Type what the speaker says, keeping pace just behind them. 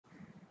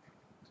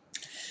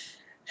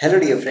Hello,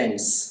 dear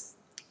friends.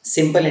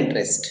 Simple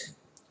interest,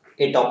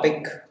 a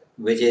topic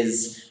which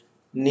is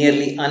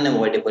nearly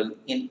unavoidable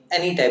in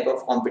any type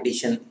of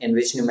competition in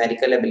which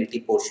numerical ability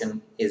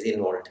portion is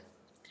involved.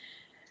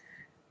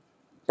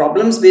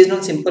 Problems based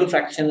on simple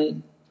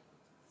fraction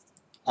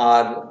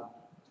are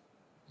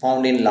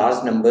found in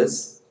large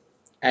numbers,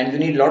 and you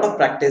need a lot of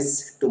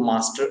practice to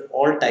master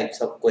all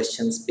types of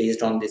questions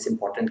based on this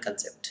important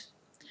concept.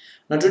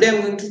 Now, today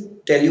I'm going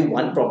to tell you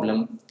one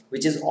problem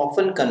which is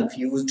often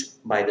confused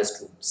by the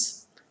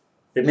students.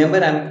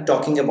 Remember, I'm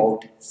talking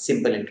about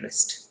simple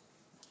interest.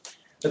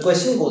 The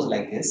question goes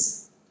like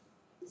this: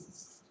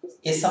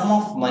 a sum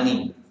of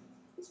money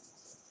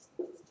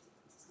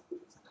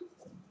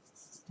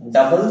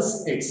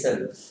doubles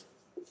itself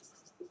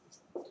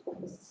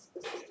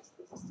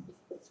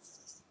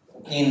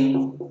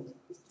in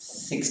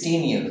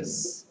 16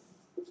 years.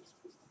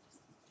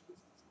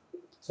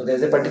 So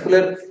there's a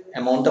particular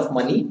amount of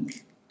money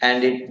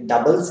and it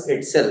doubles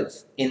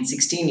itself in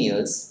 16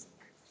 years.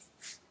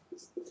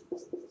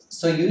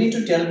 So you need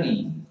to tell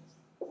me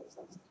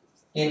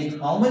in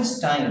how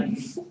much time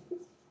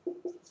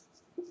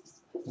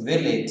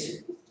will it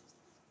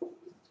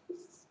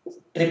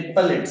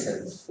triple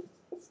itself?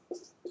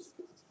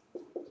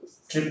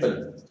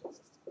 Triple.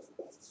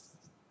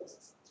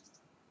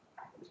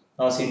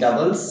 Now see,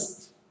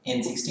 doubles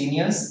in 16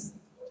 years.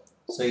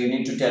 So you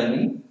need to tell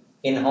me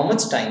in how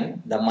much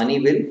time the money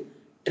will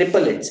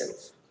triple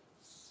itself.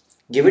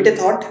 Give it a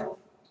thought.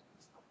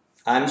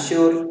 I am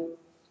sure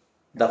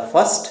the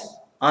first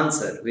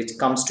answer which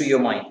comes to your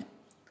mind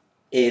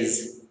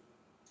is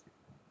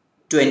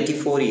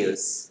 24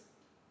 years.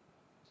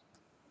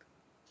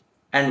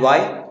 And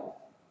why?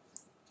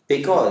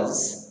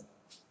 Because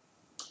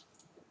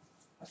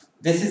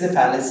this is a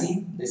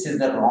fallacy, this is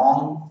the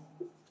wrong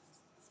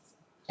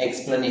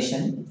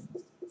explanation.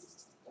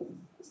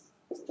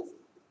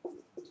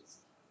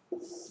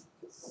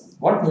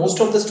 What most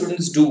of the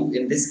students do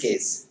in this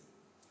case,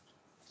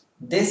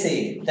 they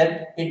say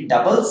that it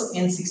doubles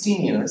in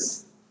 16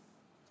 years.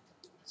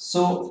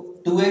 So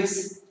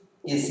 2x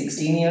is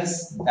 16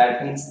 years,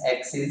 that means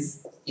x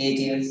is 8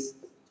 years.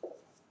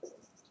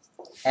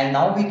 And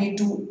now we need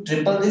to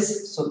triple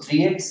this, so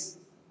 3x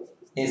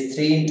is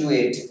 3 into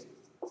 8,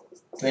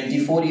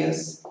 24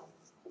 years.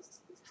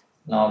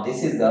 Now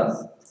this is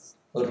the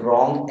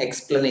wrong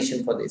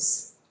explanation for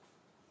this.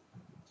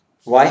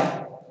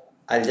 Why?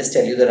 I'll just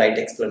tell you the right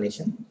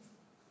explanation.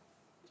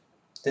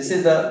 This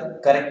is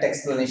the correct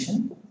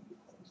explanation.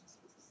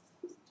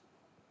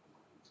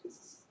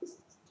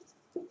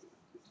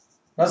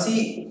 Now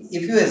see,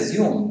 if you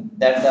assume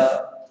that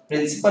the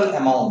principal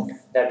amount,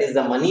 that is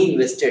the money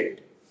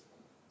invested,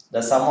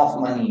 the sum of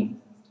money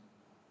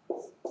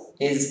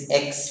is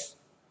x,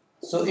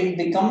 so it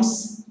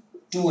becomes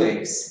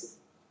 2x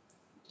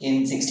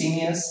in 16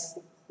 years.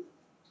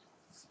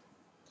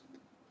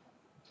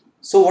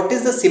 So what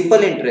is the simple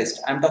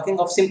interest? I am talking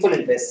of simple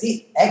interest.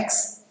 See,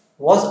 x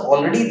was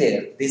already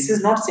there. This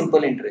is not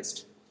simple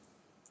interest.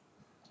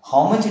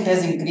 How much it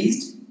has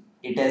increased?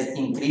 It has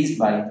increased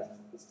by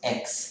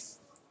x.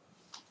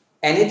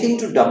 Anything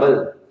to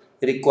double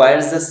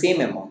requires the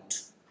same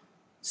amount.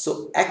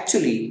 So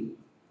actually,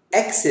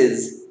 x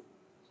is,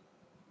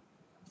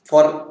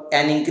 for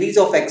an increase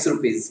of x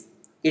rupees,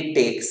 it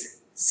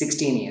takes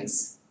 16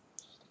 years.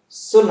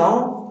 So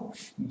now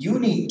you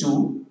need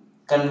to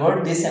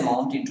convert this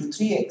amount into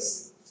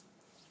 3x.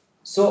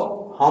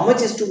 So how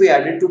much is to be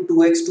added to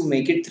 2x to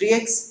make it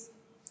 3x?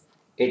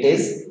 It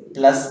is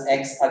plus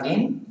x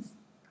again.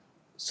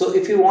 So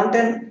if you want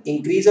an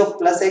increase of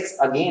plus x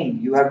again,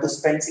 you have to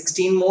spend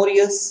 16 more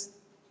years.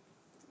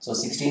 So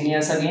 16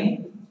 years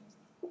again.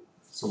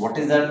 So what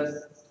is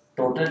the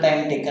total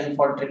time taken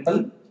for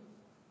triple?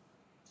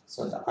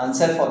 So the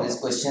answer for this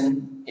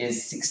question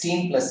is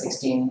 16 plus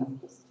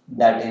 16,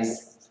 that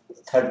is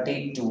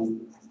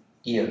 32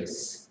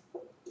 years.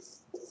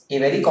 A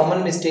very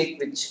common mistake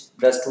which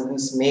the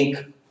students make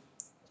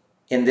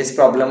in this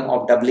problem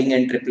of doubling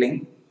and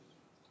tripling.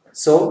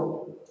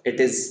 So it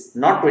is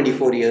not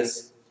 24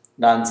 years,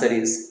 the answer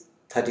is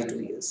 32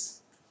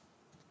 years.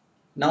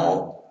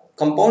 Now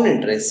compound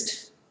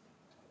interest,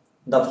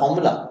 the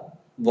formula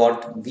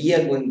what we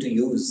are going to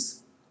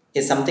use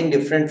is something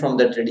different from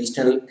the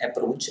traditional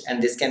approach,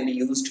 and this can be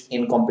used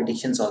in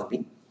competitions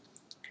only.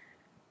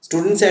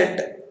 Students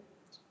at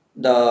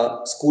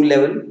the school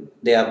level,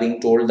 they are being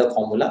told the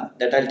formula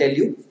that I'll tell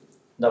you.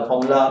 The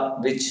formula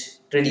which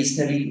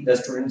traditionally the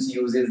students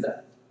use is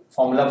the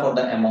formula for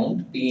the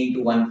amount p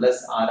into 1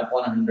 plus r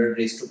upon 100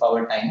 raised to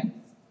power time.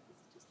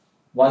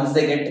 Once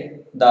they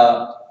get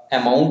the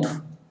amount,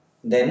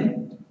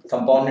 then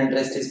compound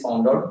interest is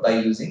found out by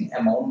using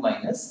amount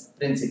minus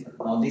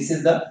principal. Now this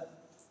is the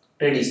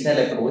traditional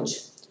approach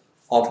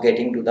of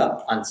getting to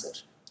the answer.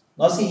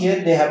 Now see,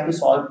 here they have to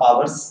solve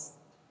powers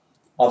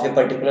of a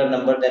particular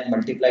number, then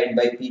multiply it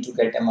by p to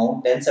get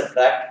amount, then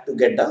subtract to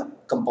get the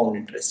compound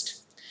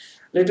interest.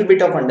 Little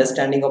bit of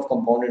understanding of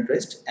compound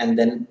interest, and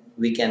then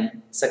we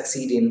can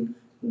succeed in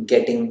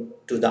getting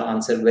to the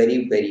answer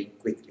very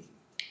quickly.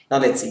 Now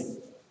let's see.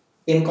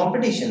 In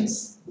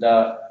competitions,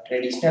 the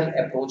traditional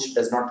approach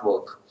does not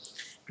work.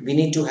 We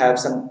need to have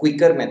some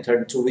quicker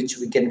method through which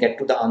we can get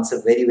to the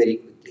answer very, very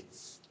quickly.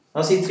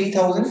 Now see,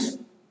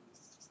 3000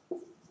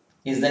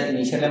 is the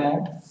initial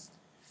amount.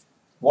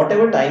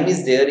 Whatever time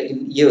is there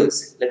in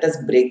years, let us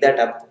break that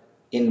up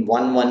in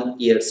 1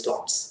 year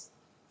slots.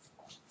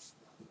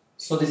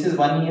 So this is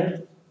 1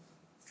 year.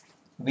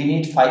 We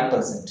need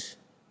 5%.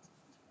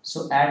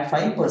 So add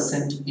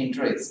 5%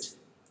 interest.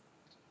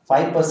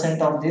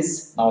 5% of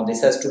this, now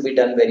this has to be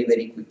done very,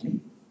 very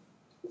quickly.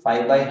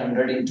 5 by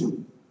 100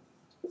 into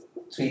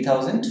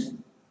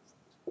 3000.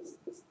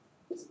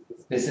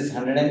 This is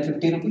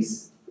 150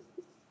 rupees.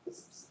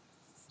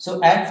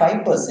 So add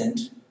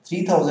 5%,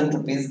 3000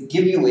 rupees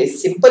give you a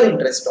simple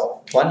interest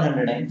of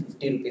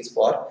 150 rupees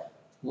for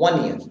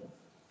 1 year.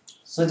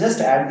 So just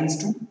add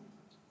these two,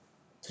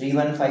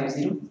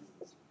 3150.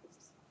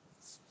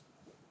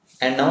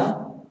 And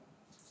now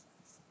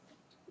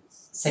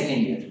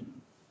second year.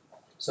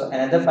 So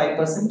another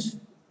 5%.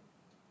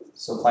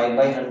 So 5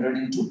 by 100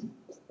 into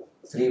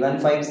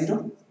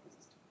 3150.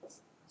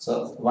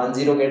 So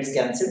 10 gets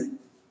cancelled.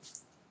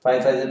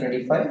 5 5 is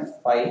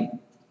 25. 5,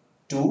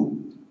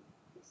 2,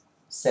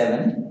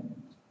 7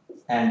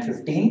 and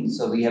 15.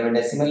 So we have a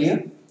decimal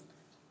here.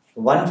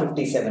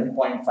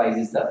 157.5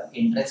 is the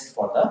interest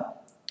for the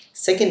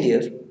second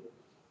year.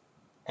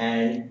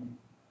 And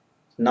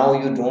now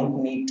you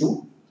don't need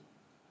to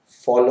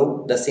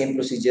follow the same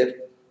procedure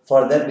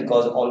further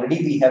because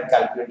already we have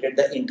calculated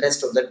the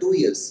interest of the 2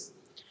 years.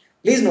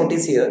 Please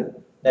notice here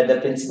that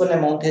the principal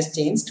amount has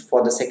changed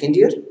for the second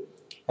year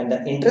and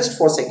the interest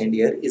for second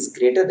year is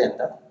greater than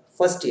the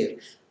first year.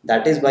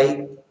 That is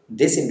why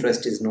this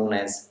interest is known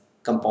as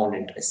compound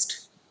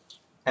interest.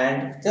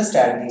 And just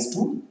add these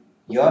two.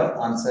 Your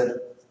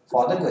answer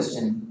for the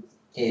question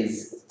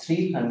is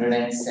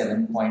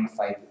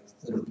 307.5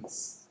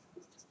 rupees.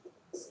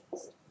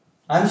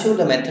 I am sure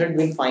the method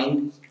will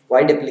find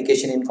wide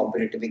application in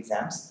competitive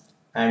exams,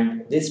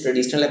 and this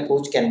traditional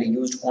approach can be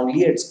used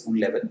only at school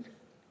level.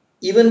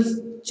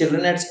 Even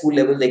children at school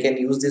level, they can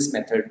use this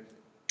method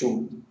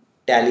to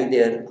tally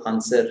their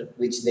answer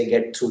which they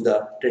get through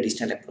the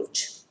traditional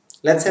approach.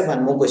 Let's have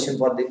one more question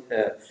for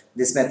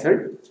this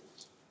method.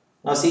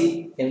 Now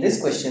see, in this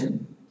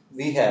question,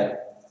 we have,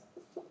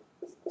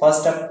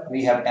 first up,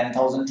 we have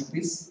 10,000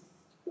 rupees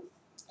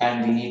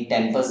and we need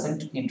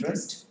 10%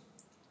 interest.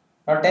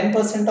 Now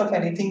 10% of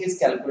anything is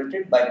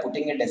calculated by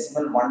putting a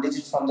decimal 1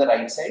 digit from the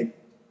right side.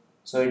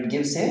 So it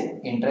gives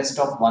a interest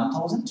of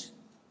 1000.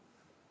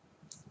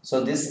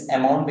 So this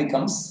amount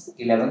becomes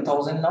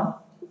 11,000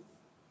 now.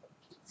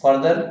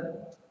 Further,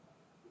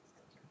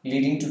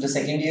 leading to the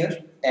second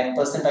year,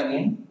 10%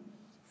 again.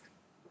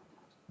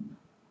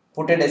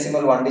 Put a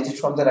decimal 1 digit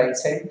from the right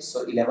side.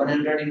 So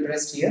 1100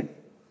 interest here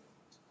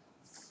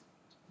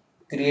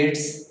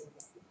creates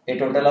a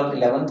total of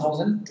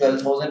 11,000,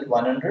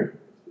 12,100.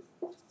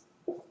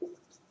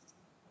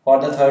 For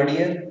the third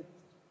year,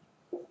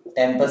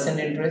 10%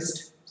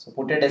 interest. So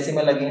put a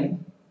decimal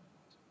again.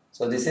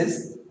 So this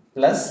is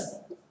plus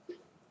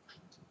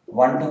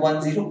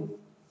 1210.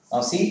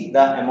 Now see,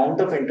 the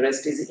amount of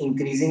interest is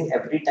increasing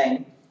every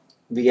time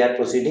we are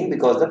proceeding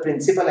because the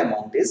principal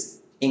amount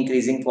is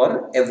increasing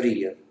for every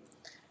year.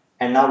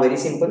 And now very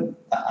simple,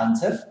 the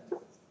answer,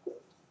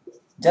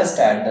 just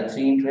add the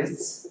three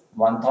interests,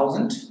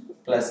 1000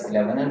 plus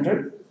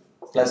 1100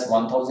 plus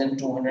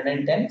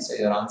 1210. So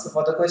your answer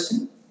for the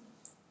question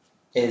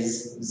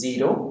is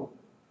 0,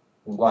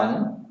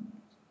 1,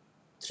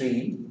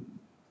 3,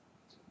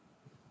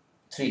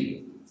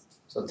 3.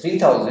 So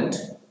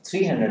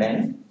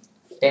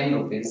 3,310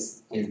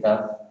 rupees is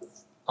the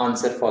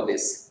answer for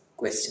this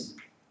question.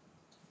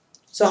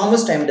 So how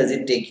much time does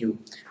it take you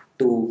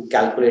to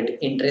calculate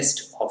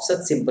interest of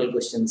such simple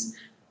questions?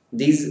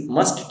 These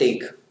must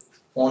take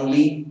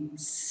only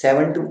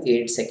 7 to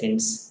 8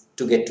 seconds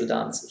to get to the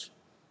answer.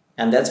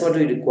 And that's what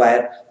we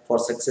require for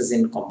success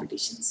in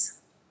competitions.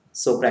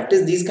 So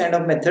practice these kind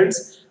of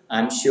methods.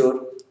 I'm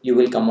sure you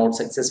will come out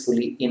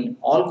successfully in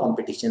all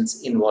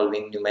competitions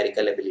involving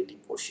numerical ability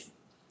portion.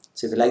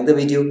 So if you like the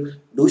video,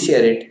 do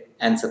share it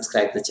and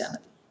subscribe the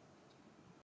channel.